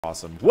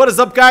Awesome. What is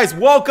up, guys?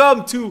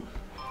 Welcome to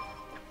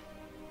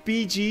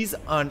BGs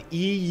on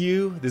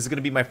EU. This is going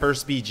to be my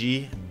first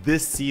BG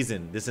this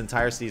season, this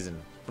entire season.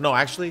 No,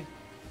 actually,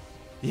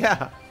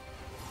 yeah.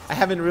 I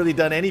haven't really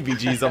done any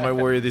BGs on my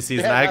warrior this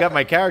season. I got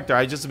my character.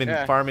 I just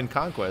been farming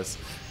conquest.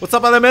 What's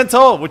up,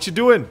 Elementalqt? What you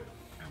doing?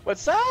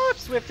 What's up,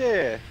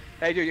 Swifty?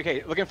 Hey, dude.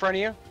 Okay, look in front of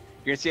you. You're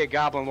gonna see a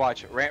goblin.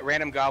 Watch,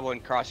 random goblin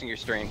crossing your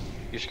screen.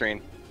 There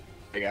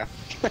you go.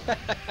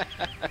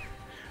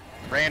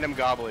 Random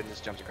goblin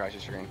just jumps across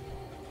your screen.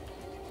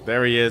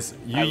 There he is.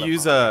 You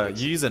use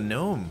a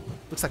gnome.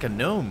 Looks like a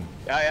gnome.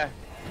 Oh yeah,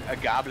 a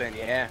goblin.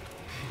 Yeah,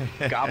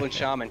 goblin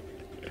shaman.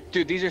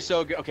 Dude, these are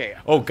so good. Okay.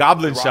 Oh,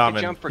 goblin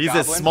shaman. He's goblin.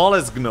 As small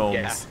as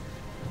gnomes.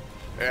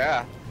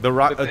 Yeah. The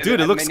rock, dude.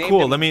 It looks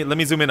cool. Let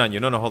me zoom in on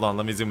you. No, hold on.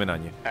 Let me zoom in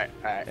on you. All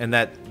right. And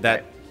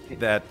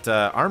that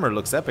armor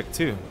looks epic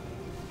too.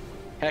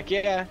 Heck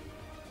yeah.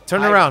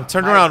 Turn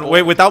around.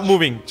 Wait, without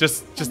moving.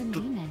 Just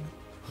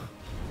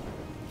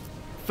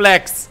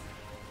flex.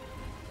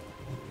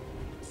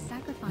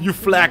 You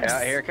flex.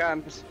 Yeah, here it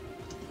comes.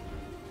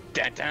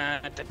 Dun,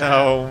 dun, dun, dun.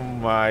 Oh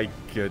my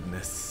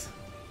goodness.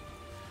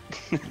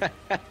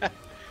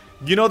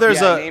 You know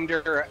there's I named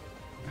her.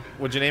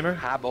 What'd you name her?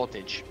 High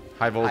voltage.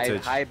 High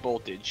voltage. High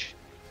voltage.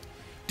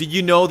 Did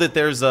you know that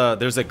there's a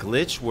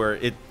glitch where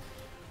it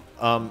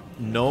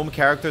gnome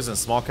characters and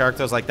small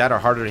characters like that are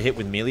harder to hit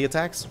with melee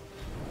attacks?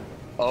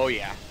 Oh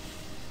yeah.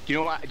 Do you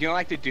know what I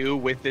like to do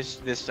with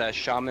this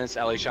shaman, this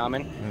LA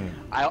shaman?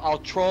 I'll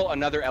troll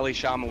another LA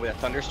shaman with a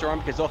thunderstorm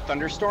because they'll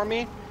thunderstorm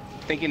me,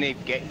 thinking they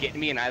get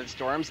me in either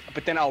storms.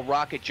 But then I'll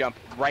rocket jump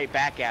right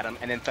back at them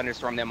and then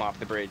thunderstorm them off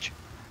the bridge.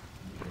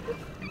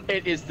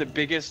 It is the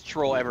biggest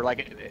troll ever.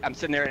 Like I'm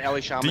sitting there at LA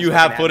shaman. Do you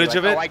have footage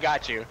of it? Oh, I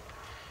got you.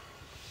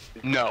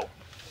 No,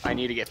 I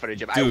need to get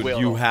footage of it. Dude, I will.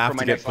 you have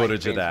to get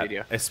footage of that.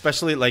 Video.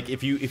 Especially like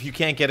if you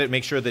can't get it,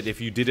 make sure that if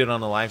you did it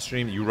on a live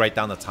stream, you write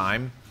down the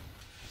time.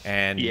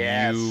 And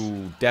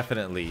you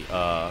definitely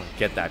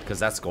get that because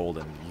that's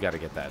golden. You got to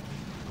get that.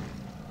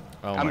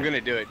 Oh I'm gonna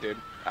do it, dude.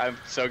 I'm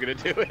so gonna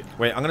do it.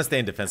 Wait, I'm gonna stay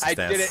in defensive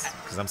stance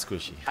because I'm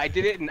squishy. I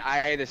did it in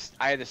Eye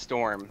of the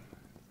Storm.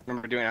 I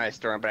remember doing Eye of the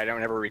Storm, but I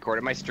don't ever record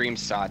it. My stream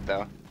saw it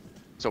though.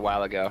 It's a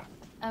while ago.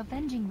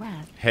 Avenging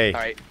Wrath. Hey.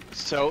 All right.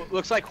 So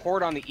looks like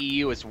Horde on the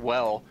EU as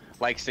well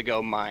likes to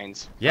go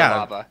mines. Yeah.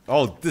 Lava.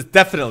 Oh,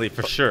 definitely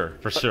for sure.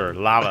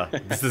 Lava.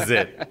 This is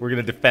it. We're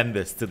gonna defend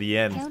this to the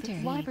end. Counter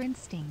Wyvern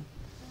Sting.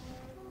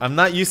 I'm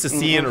not used to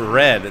seeing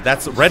red.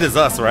 Red is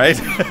us, right?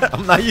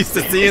 I'm not used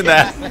to seeing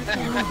that.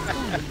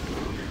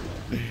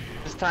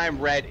 This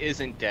time red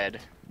isn't dead.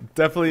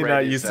 Definitely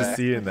not used to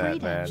seeing that,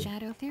 man.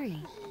 Shadow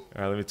Fury.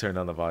 All right, let me turn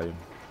down the volume.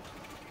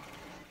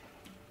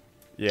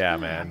 Yeah,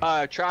 man.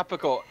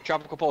 Tropical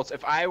Pulse.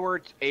 If I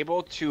were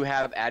able to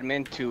have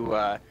admin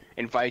to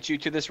invite you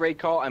to this raid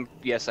call,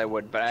 yes, I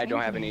would, but I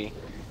don't have any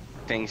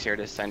things here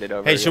to send it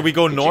over. Hey, should we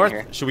go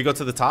north? Should we go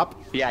to the top?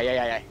 Yeah.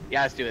 Yeah,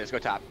 let's do this. Go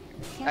top.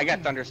 I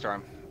got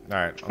Thunderstorm. All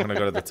right, I'm gonna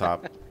go to the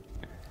top.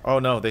 Oh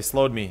no, they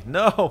slowed me.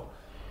 No,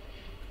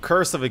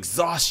 curse of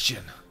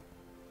exhaustion.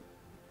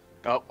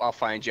 Oh, I'll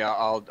find you.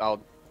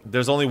 I'll.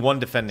 There's only one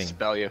defending.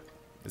 Spell you.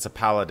 It's a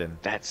paladin.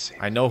 That's.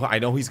 I know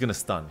he's gonna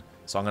stun,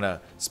 so I'm gonna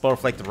spell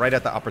reflect right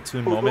at the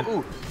opportune moment.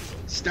 Ooh.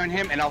 Stun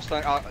him, and I'll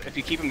stun. If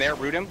you keep him there,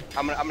 root him.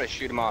 I'm gonna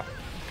shoot him off.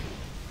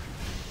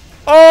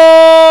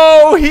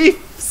 Oh, he's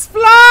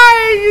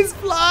flying! He's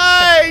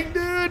flying,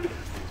 dude.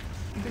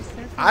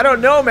 I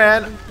don't know,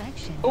 man.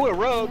 Oh, a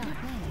rogue.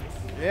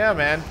 Yeah,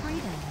 man.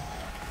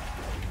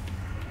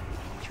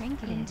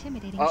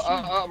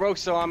 Rogue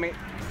still on me.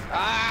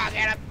 Ah,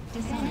 get up.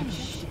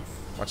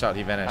 Watch out,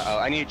 he vanished.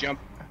 I need to jump.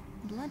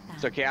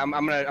 It's okay. I'm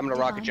gonna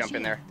rocket jump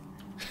in there.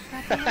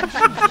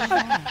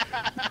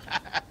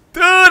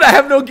 Dude, I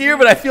have no gear,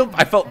 but I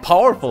felt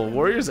powerful.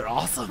 Warriors are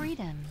awesome.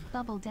 Freedom.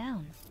 Bubble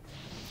down.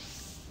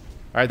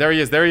 All right, there he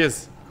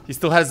is. He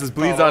still has his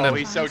bleeds on him. Oh,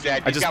 he's so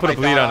dead. I just put a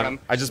bleed on him.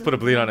 I just put a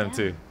bleed on him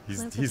too.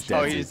 He's dead.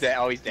 Oh, he's dead.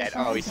 Oh, he's dead.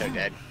 Oh, he's so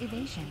dead.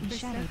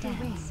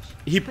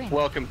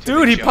 Welcome to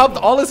Dude, he popped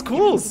all his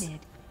cools.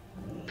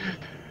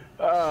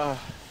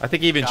 I I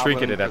think he even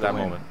trinketed at that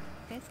moment.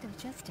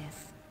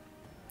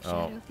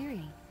 Oh.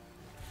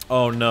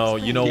 Oh no,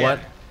 you know what?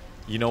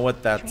 You know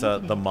what? That's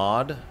the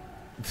mod,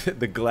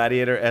 the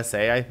Gladiator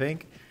SA, I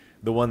think,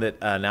 the one that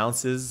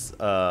announces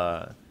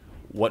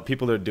what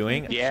people are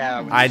doing.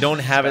 Yeah. I don't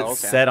have it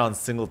set on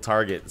single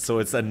target, so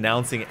it's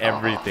announcing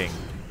everything.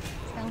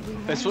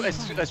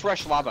 Let's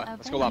rush lava.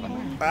 Let's go lava.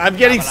 I'm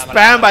getting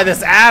spammed by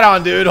this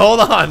add-on, dude.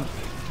 Hold on.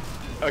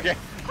 Okay.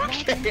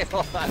 Okay.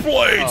 Hold on.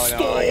 Blade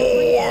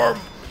storm.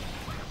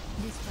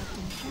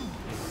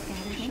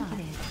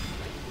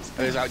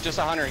 There's just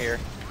a hunter here.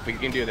 We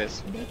can do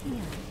this.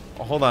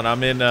 Oh, hold on,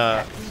 I'm in.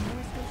 I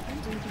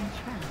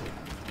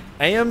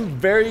am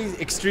very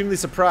extremely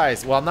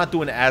surprised. Well, I'm not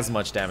doing as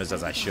much damage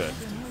as I should.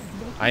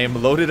 I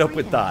am loaded up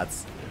with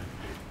dots.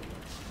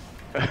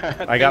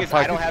 I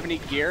don't have any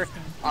gear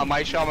on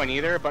my shaman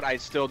either, but I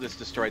still just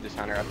destroyed this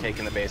hunter. I'm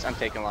taking the base. I'm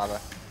taking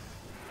lava.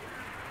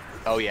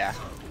 Oh yeah.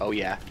 Oh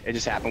yeah. It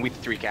just happened. We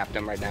 3-capped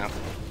him right now.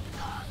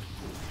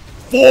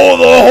 For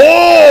the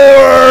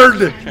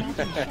Horde!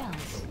 Magic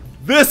shells.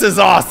 This is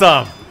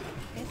awesome!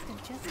 Fist of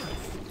justice.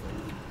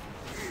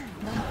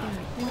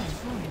 One-third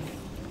horn.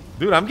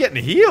 Dude, I'm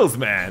getting heals,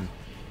 man.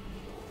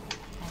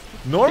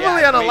 Normally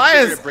Yeah, on make sure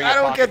Alliance, to bring I a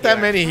don't pocket get that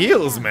healer. many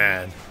heals,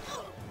 man.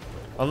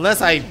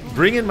 Unless I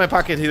bring in my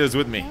pocket healers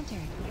with me. Countered.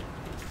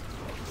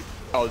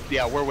 Oh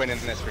yeah, we're winning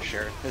this for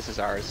sure. This is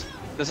ours.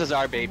 This is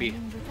our baby.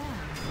 Winning without.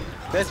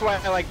 That's why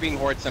I like being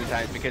Horde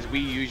sometimes, because we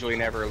usually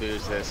never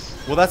lose this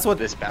Well, that's what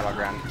this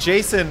battleground.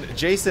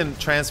 Jason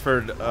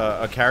transferred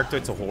a character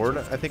to Horde,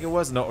 I think it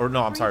was. No,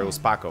 I'm sorry, it was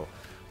Paco.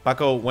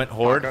 Paco went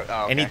Horde, Paco?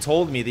 Oh, and he okay.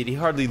 told me that he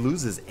hardly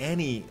loses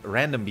any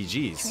random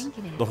BGs.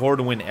 Trinketed. The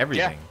Horde win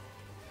everything.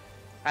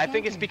 I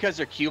think it's because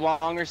their queue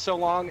long are so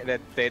long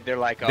that they're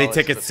like, oh, They let's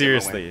take it just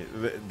give them a win.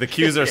 seriously. The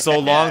queues are so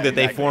long Yeah, that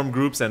they exactly. form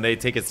groups and they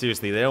take it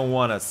seriously. They don't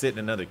want to sit in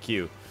another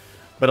queue.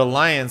 But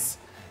Alliance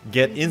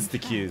get insta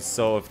queues,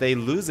 so if they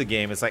lose a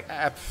game, it's like,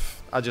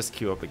 I'll just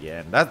queue up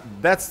again.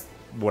 That's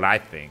what I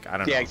think. I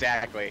don't know. Yeah,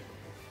 exactly.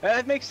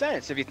 That makes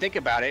sense if you think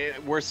about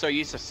it. We're so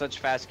used to such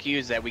fast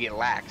queues that we get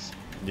lax,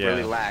 Yeah.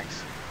 really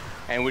lax,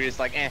 and we're just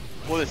like,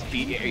 we'll just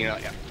beat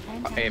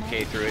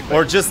AFK through it.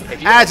 Or But just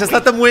if you don't just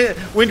let them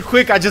win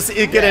quick. I just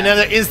get Yeah.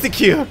 another insta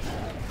queue.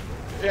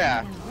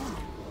 Yeah.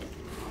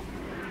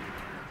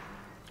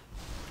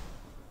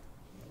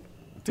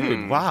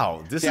 Dude,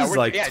 wow, this Yeah, is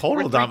like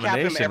total we're 3-capping them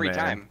domination, every man.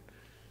 time.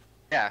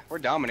 Yeah, we're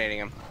dominating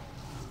them.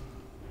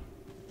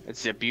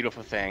 It's a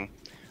beautiful thing.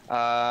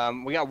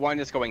 We got one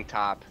that's going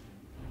top.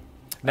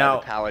 Now,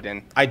 the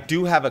Paladin. I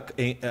do have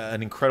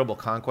an incredible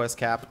conquest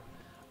cap.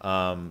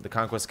 The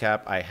conquest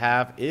cap I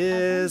have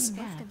is Fist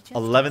of justice.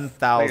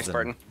 11,000.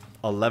 Pardon?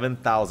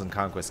 11,000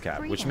 conquest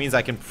cap, which means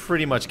I can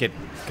pretty much get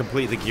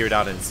completely geared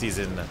out in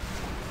season.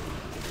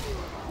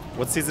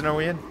 What season are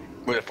we in?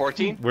 Was it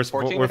 14? We're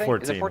 14. we're I think?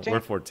 14. Is it 14? We're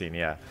 14.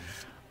 Yeah.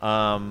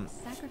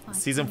 Sacrifice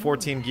Season for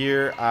 14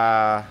 gear.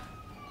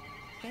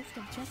 Fist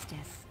of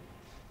justice.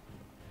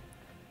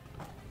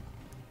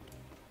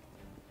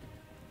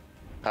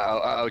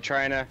 Uh-oh,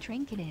 trying to...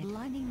 Trinketed.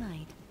 Blinding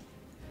light.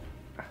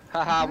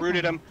 Haha,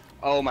 rooted him.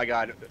 Oh my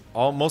god.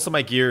 Most of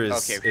my gear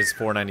is Okay.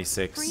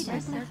 496.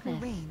 Freedom. Circle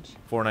range.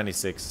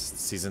 496.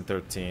 Season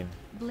 13.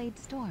 Blade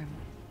storm.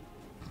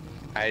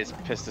 I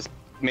just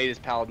made this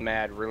Paladin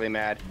mad, really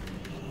mad.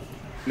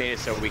 Made it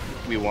so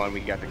we won,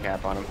 we got the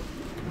cap on him.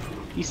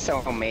 He's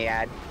so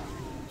mad.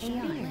 AI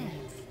lens.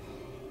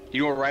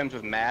 You know what rhymes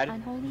with mad?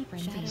 Unholy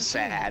frenzy.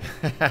 Sad.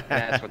 And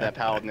that's what that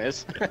Paladin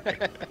is.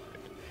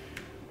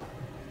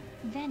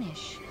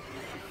 Vanish.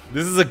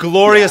 This is a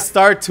glorious Yeah.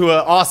 start to an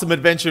awesome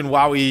adventure in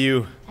WoW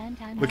EU.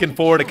 Anti-magic Looking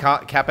forward to shell.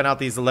 capping out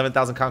these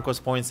 11,000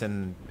 conquest points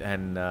and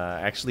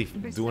actually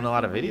doing a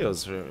lot of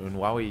videos in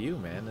WoW EU,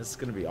 man. This is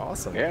gonna be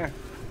awesome. Yeah.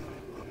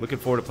 Looking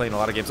forward to playing a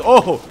lot of games.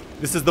 Oh,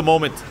 this is the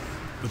moment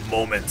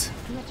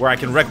where I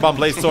can wreck bomb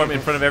Blaze Storm in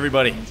front of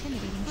everybody.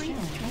 Intimidating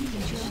freedom.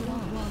 Shield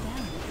wall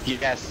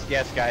down.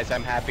 Yes, guys,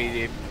 I'm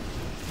happy to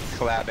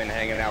collab and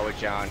hanging out with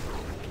John.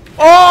 Very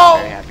Oh,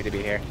 happy to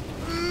be here.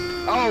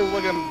 Oh,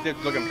 look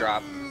at him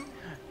drop.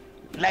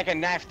 Like a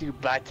knife through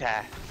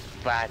butter.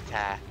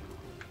 Butter.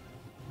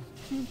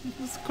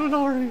 it's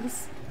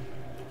glorious.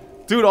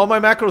 Dude, all my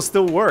macros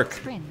still work.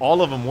 Sprint.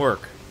 All of them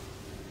work.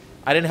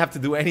 I didn't have to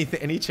do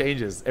any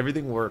changes.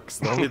 Everything works.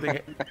 The only thing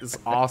is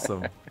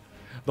awesome.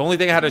 The only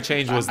thing I had to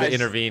change was the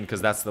intervene,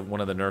 because that's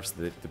one of the nerfs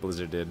that the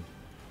Blizzard did.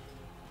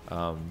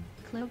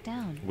 Cloak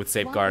down. With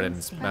Safeguard and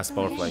Instinct. Mass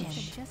Spell Preparation.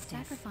 Flight.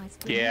 Sacrifice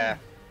for Yeah.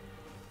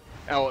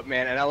 Oh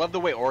man, and I love the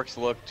way orcs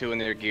look too in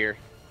their gear.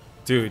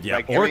 Dude, yeah,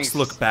 Like, orcs everything's-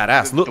 look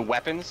badass. The, Look, the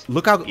weapons.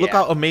 look how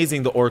Yeah.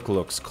 amazing the orc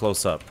looks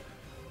close up.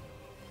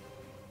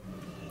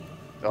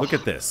 Look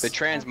at this. The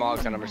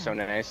transmogs on them are so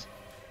nice.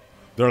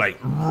 They're like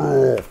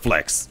 "Roar,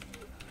 flex,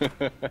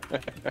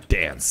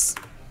 dance.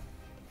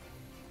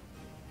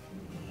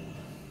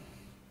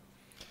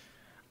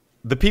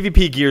 The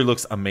PvP gear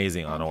looks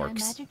amazing on orcs.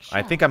 Anti-magic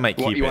I think I might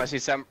You keep want to it. see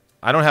some?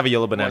 I don't have a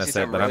yellow banana see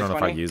set, something but I don't know really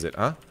if I funny? use it.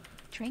 Huh?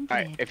 Trinketed.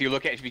 Alright, if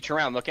you turn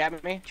around, look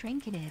at me.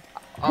 Trinketed.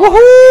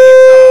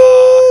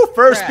 Woohoo!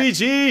 First crap.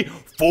 PG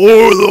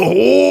for the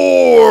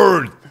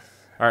Horde.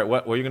 All right,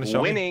 what were you gonna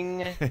show Winning.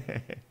 me?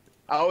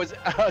 I was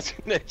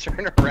gonna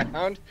turn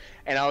around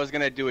and I was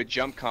gonna do a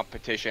jump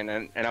competition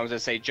and I was gonna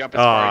say jump as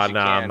far Oh as you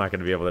no, can. I'm not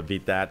gonna be able to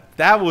beat that.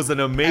 That was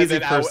an amazing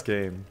then first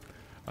game.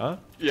 Huh?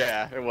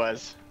 Yeah, it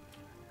was.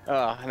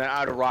 And then I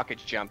would have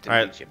rocket jumped and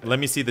All beat you. right, let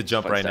me see the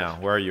jump Fun right stuff.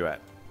 now. Where are you at?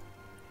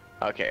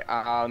 Okay,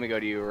 let me go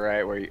to you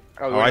right where you.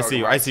 Oh, I see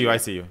you. I see you. I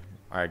see you.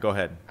 All right, go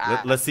ahead.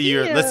 Let's see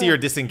your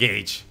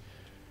disengage.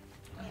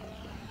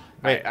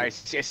 Wait, I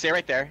stay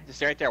right there. Just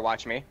stay right there.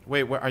 Watch me.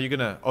 wait. Where are you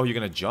gonna? Oh, you're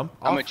gonna jump?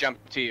 I'm gonna off?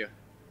 jump to you.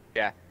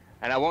 Yeah,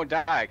 and I won't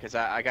die because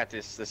I got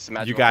this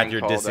magical You got thing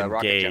your called,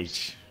 rocket jumps.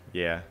 disengage.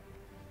 Yeah.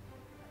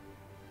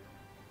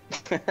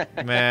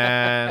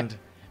 Man,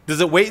 does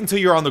it wait until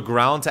you're on the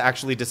ground to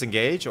actually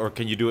disengage, or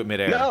can you do it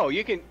midair? No,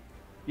 you can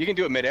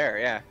do it midair.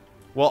 Yeah.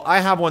 Well, I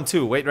have one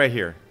too. Wait right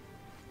here.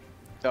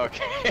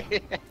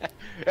 Okay.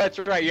 That's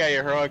right. Yeah,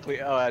 you're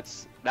heroically. Oh,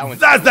 that one's.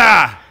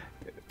 Zaza!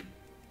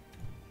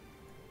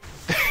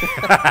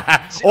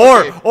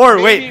 Or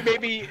maybe, wait.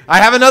 maybe. I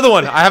have another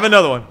one. I have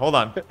another one. Hold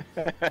on.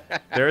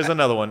 There is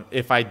another one.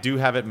 If I do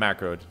have it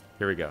macroed.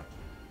 Here we go.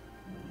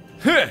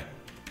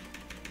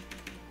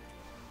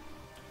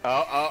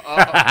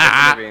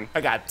 I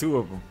got 2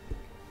 of them.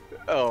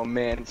 Oh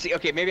man. See,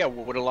 okay, maybe I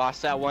would have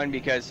lost that one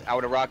because I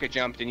would have rocket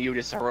jumped and you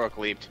just heroic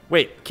leaped.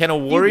 Wait, can a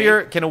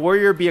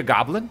warrior be a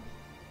goblin?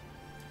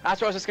 That's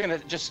what I was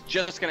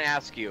just gonna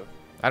ask you.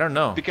 I don't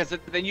know. Because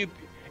then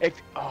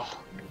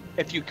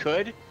if you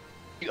could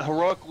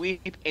heroic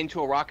leap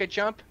into a rocket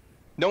jump,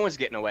 no one's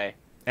getting away.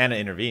 And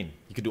intervene.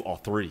 You could do all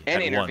 3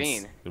 and at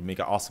intervene. once. It would make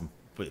an awesome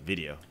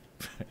video.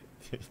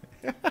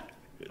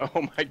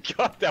 Oh my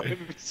god, that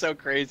would be so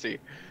crazy.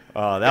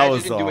 Oh, that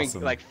was awesome.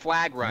 awesome. Like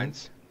flag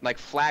runs. Like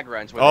flag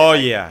runs. Where Oh,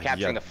 they're, like, yeah.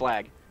 capturing the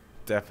flag.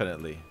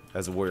 Definitely.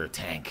 As a warrior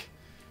tank.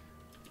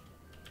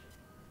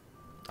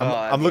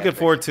 I'm I'm looking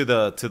forward to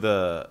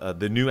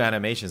the new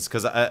animations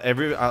because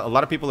a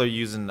lot of people are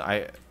using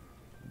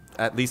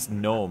at least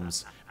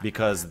gnomes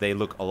because they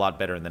look a lot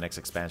better in the next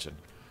expansion.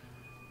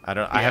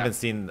 I haven't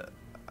seen.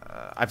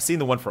 I've seen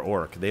the one for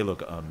orc. They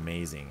look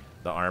amazing.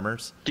 The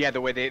armors. Yeah, the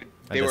way they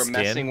the were skin.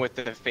 messing with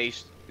the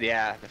face.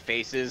 Yeah, the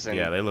faces and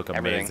yeah, they look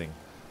everything. amazing.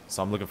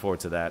 So I'm looking forward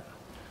to that.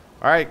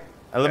 All right,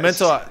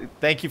 Elemental.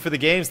 Thank you for the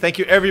games. Thank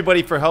you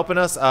everybody for helping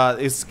us.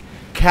 It's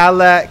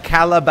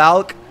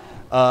Elementalqt,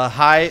 the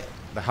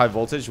high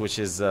voltage, which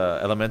is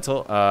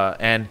Elemental,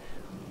 and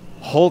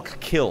Hulk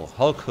Kill,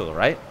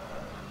 right?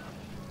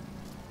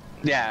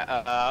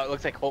 Yeah, it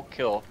looks like Hulk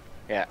Kill.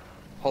 Yeah,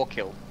 Hulk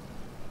Kill.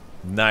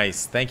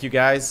 Nice. Thank you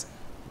guys.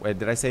 Wait,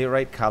 did I say it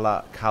right?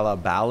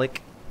 Kalabalik,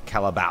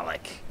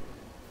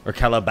 or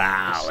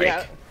Kalabalik,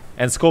 Yeah.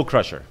 and Skull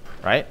Crusher,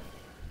 right?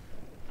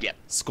 Yep.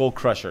 Skull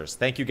Crushers.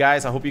 Thank you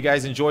guys. I hope you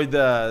guys enjoyed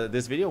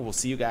this video. We'll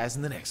see you guys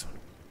in the next one.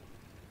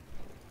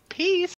 Peace.